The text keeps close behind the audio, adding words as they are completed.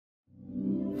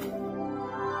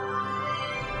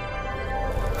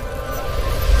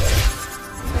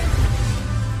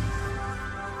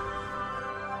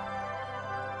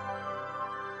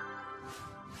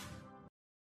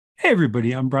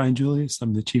everybody, I'm Brian Julius.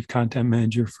 I'm the Chief Content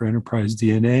Manager for Enterprise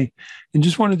DNA, and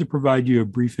just wanted to provide you a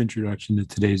brief introduction to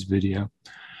today's video.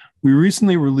 We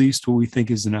recently released what we think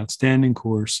is an outstanding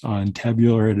course on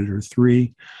Tabular Editor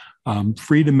 3,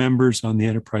 free to members on the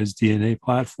Enterprise DNA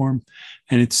platform,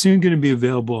 and it's soon going to be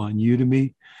available on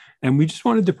Udemy. And we just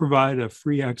wanted to provide a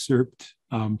free excerpt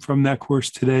from that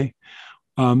course today.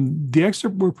 The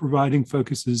excerpt we're providing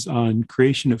focuses on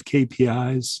creation of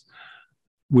KPIs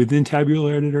within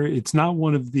Tabular Editor. It's not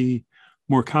one of the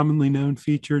more commonly known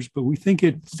features, but we think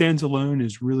it stands alone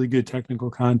as really good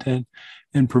technical content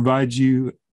and provides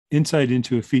you insight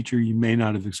into a feature you may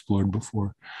not have explored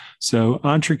before. So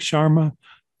Antrik Sharma,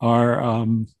 our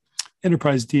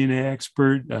Enterprise DNA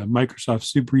expert, Microsoft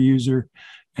super user,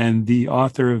 and the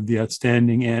author of the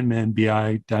outstanding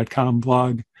antmanbi.com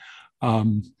blog,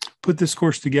 put this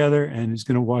course together and is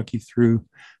going to walk you through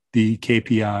the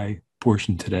KPI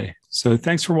portion today. So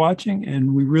thanks for watching,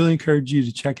 and we really encourage you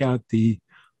to check out the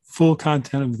full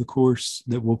content of the course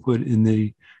that we'll put in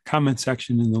the comment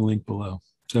section in the link below.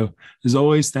 So as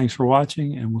always, thanks for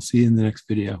watching, and we'll see you in the next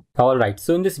video. All right,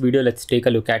 so in this video, let's take a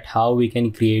look at how we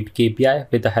can create KPI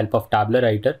with the help of Tabular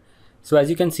Editor. So as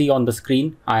you can see on the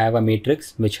screen, I have a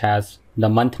matrix which has the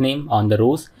month name on the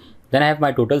rows. Then I have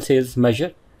my total sales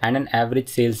measure and an average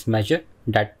sales measure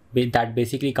that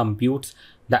basically computes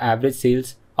the average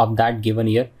sales of that given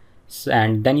year.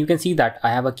 And then you can see that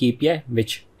I have a KPI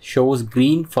which shows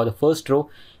green for the first row,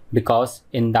 because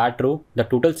in that row the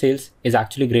total sales is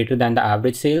actually greater than the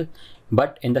average sale,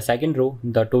 but in the second row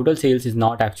the total sales is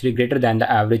not actually greater than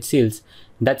the average sales.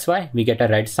 That's why we get a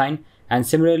red sign, and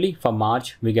similarly for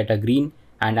March we get a green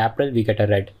and April we get a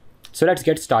red. So let's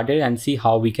get started and see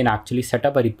how we can actually set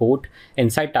up a report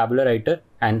inside Tabular Editor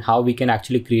and how we can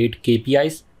actually create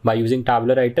KPIs by using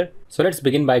Tabular Editor. So let's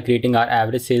begin by creating our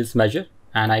average sales measure,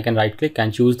 and I can right click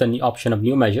and choose the option of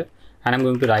new measure, and I'm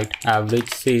going to write average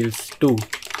sales 2,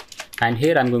 and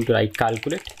here I'm going to write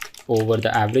calculate over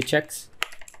the average X,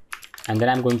 and then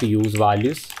I'm going to use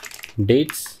values,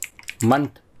 dates,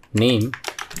 month, name,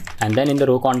 and then in the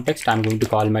row context I'm going to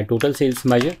call my total sales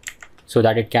measure so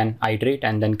that it can iterate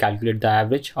and then calculate the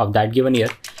average of that given year.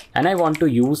 And I want to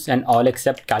use an all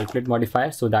except calculate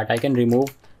modifier so that I can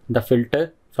remove the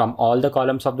filter from all the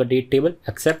columns of the date table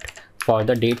except for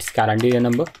the date's calendar year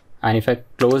number. And if I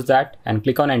close that and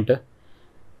click on enter,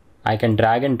 I can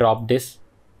drag and drop this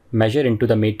measure into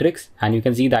the matrix, and you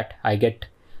can see that I get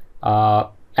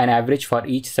an average for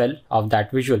each cell of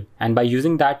that visual. And by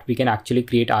using that, we can actually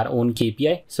create our own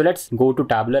KPI. So let's go to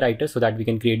Tabular Editor so that we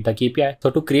can create the KPI.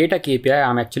 So to create a KPI,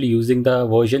 I'm actually using the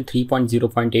version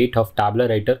 3.0.8 of Tabular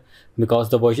Editor, because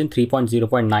the version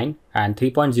 3.0.9 and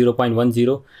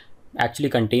 3.0.10 actually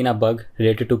contain a bug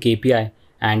related to KPI.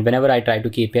 And whenever I try to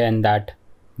KPI in that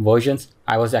versions,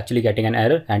 I was actually getting an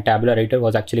error and Tabular Editor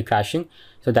was actually crashing.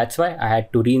 So that's why I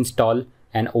had to reinstall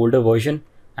an older version.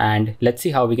 And let's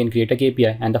see how we can create a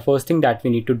KPI. And the first thing that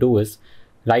we need to do is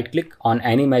right click on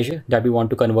any measure that we want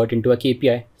to convert into a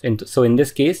KPI. So in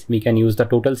this case, we can use the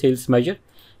total sales measure.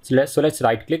 So let's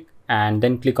right click and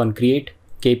then click on create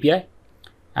KPI,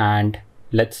 and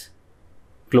let's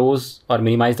close or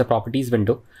minimize the properties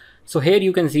window. So here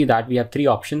you can see that we have three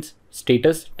options: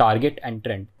 status, target, and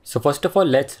trend. So first of all,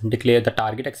 let's declare the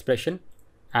target expression,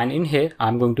 and in here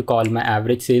I'm going to call my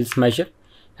average sales measure,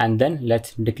 and then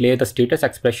let's declare the status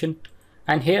expression,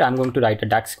 and here I'm going to write a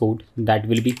DAX code that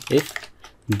will be if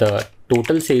the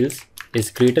total sales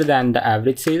is greater than the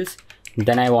average sales,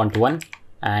 then I want 1,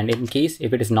 and in case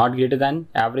if it is not greater than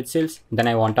average sales, then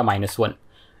I want a -1.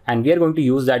 And we are going to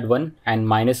use that 1 and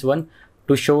 -1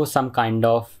 to show some kind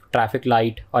of traffic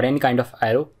light or any kind of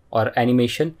arrow or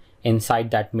animation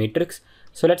inside that matrix.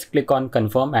 So let's click on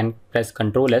confirm and press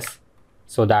Ctrl S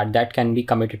so that that can be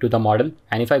committed to the model.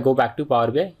 And if I go back to Power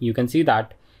BI, you can see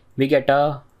that we get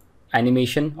a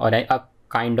animation or a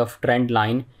kind of trend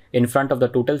line in front of the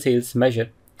total sales measure.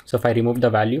 So if I remove the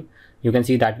value, you can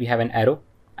see that we have an arrow.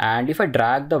 And if I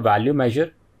drag the value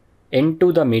measure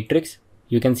into the matrix,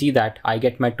 you can see that I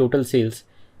get my total sales.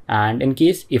 And in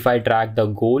case if I drag the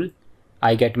goal,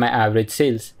 I get my average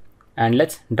sales. And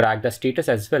let's drag the status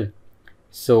as well.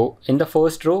 So in the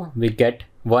first row, we get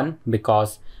 1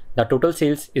 because the total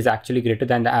sales is actually greater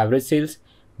than the average sales.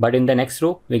 But in the next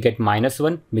row, we get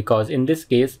 -1 because in this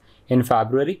case, in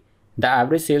February, the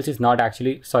average sales is not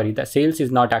actually, the sales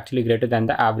is not actually greater than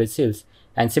the average sales.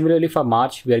 And similarly for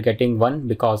March, we are getting 1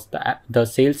 because the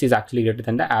sales is actually greater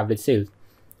than the average sales.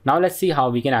 Now let's see how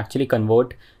we can actually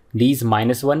convert these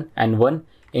 -1 and 1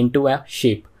 into a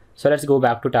shape. So let's go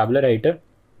back to Tabular Editor,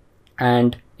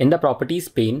 and in the properties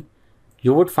pane,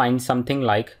 you would find something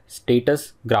like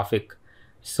status graphic.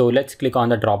 So let's click on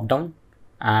the drop down,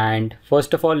 and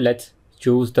first of all let's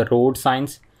choose the road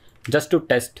signs just to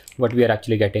test what we are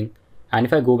actually getting. And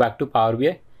if I go back to Power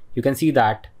BI, you can see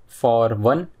that for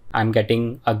one I'm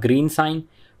getting a green sign.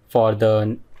 For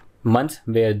the months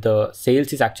where the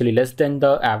sales is actually less than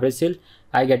the average sale,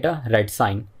 I get a red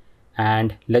sign.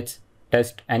 And let's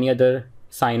test any other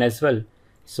sign as well.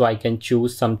 So I can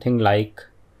choose something like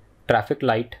traffic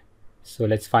light. So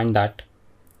let's find that.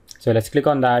 So let's click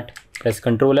on that, press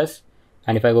Ctrl S,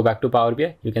 and if I go back to Power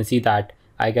BI, you can see that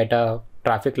I get a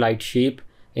traffic light shape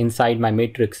inside my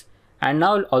matrix. And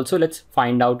now also let's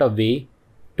find out a way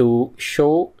to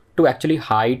actually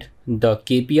hide the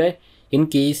KPI in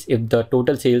case if the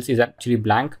total sales is actually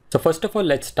blank. So first of all,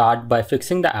 let's start by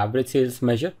fixing the average sales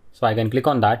measure. So I can click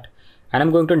on that, and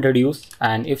I'm going to introduce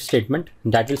an if statement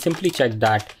that will simply check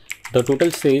that the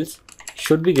total sales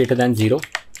should be greater than 0,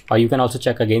 or you can also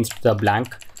check against the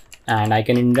blank. And I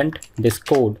can indent this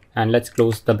code, and let's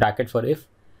close the bracket for if.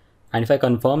 And if I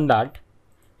confirm that,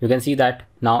 you can see that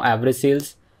now average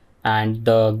sales and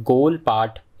the goal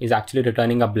part is actually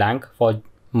returning a blank for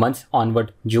months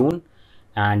onward June.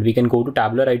 And we can go to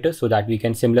Tabular Editor so that we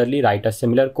can similarly write a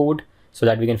similar code so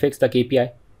that we can fix the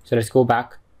KPI. So let's go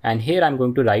back, and here I'm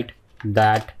going to write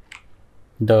that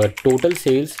the total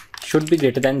sales should be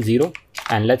greater than 0,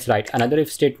 and let's write another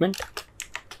if statement,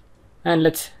 and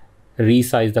let's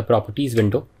resize the properties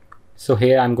window. So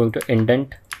here I'm going to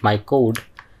indent my code,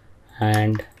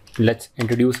 and let's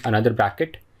introduce another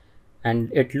bracket,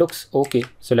 and it looks okay.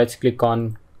 So let's click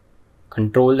on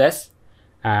Ctrl S,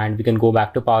 and we can go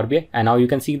back to Power BI, and now you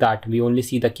can see that we only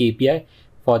see the KPI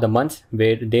for the months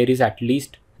where there is at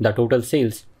least the total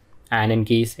sales. And in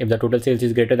case if the total sales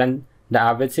is greater than the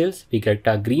average sales, we get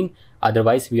a green,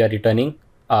 otherwise we are returning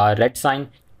a red sign.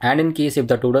 And in case if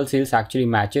the total sales actually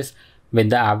matches with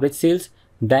the average sales,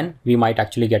 then we might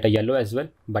actually get a yellow as well.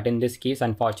 But in this case,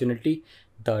 unfortunately,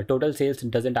 the total sales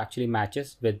doesn't actually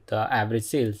matches with the average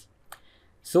sales.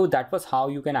 So that was how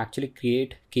you can actually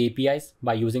create KPIs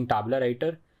by using Tabular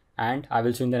Editor, and I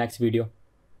will see you in the next video.